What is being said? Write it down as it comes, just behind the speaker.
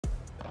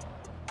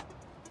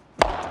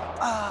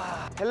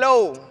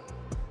Hello!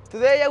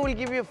 Today I will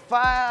give you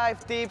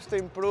 5 tips to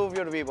improve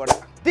your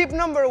Víbora. Tip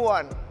number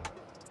 1.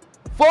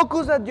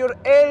 Focus that your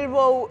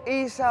elbow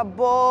is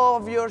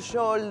above your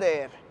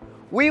shoulder.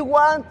 We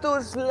want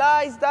to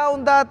slice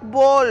down that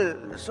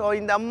ball. So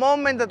in the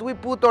moment that we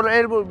put our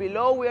elbow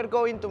below, we are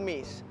going to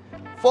miss.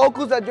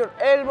 Focus that your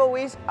elbow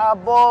is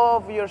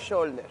above your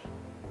shoulder.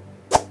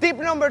 Tip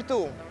number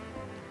 2.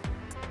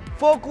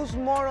 Focus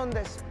more on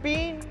the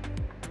spin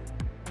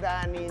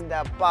than in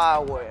the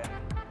power.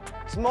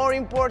 It's more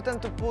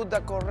important to put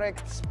the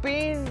correct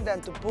spin than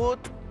to put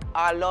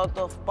a lot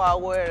of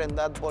power and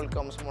that ball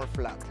comes more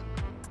flat.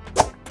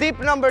 Tip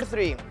number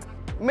 3.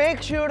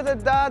 Make sure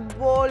that that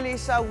ball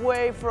is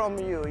away from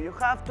you. You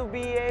have to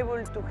be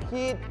able to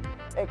hit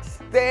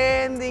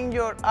extending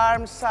your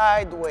arm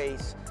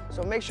sideways.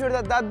 So make sure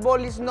that that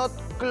ball is not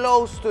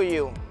close to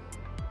you.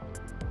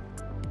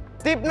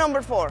 Tip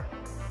number 4.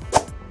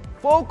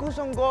 Focus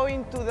on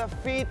going to the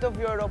feet of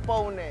your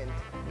opponent.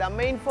 The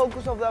main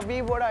focus of the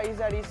Víbora is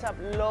that it's a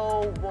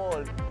low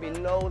ball,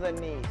 below the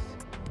knees.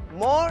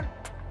 More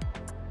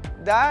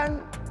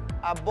than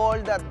a ball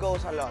that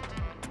goes a lot.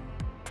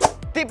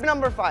 Tip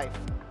number 5.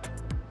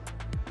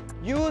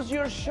 Use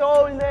your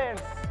shoulders.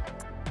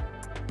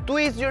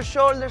 Twist your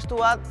shoulders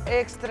to add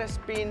extra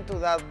spin to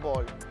that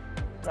ball.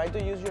 Try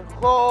to use your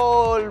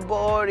whole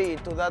body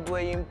to that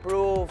way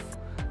improve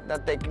the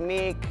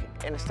technique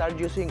and start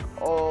using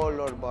all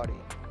our body.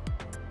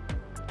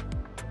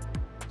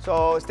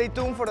 So stay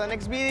tuned for the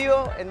next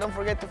video and don't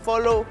forget to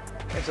follow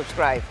and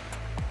subscribe.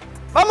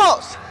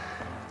 ¡Vamos!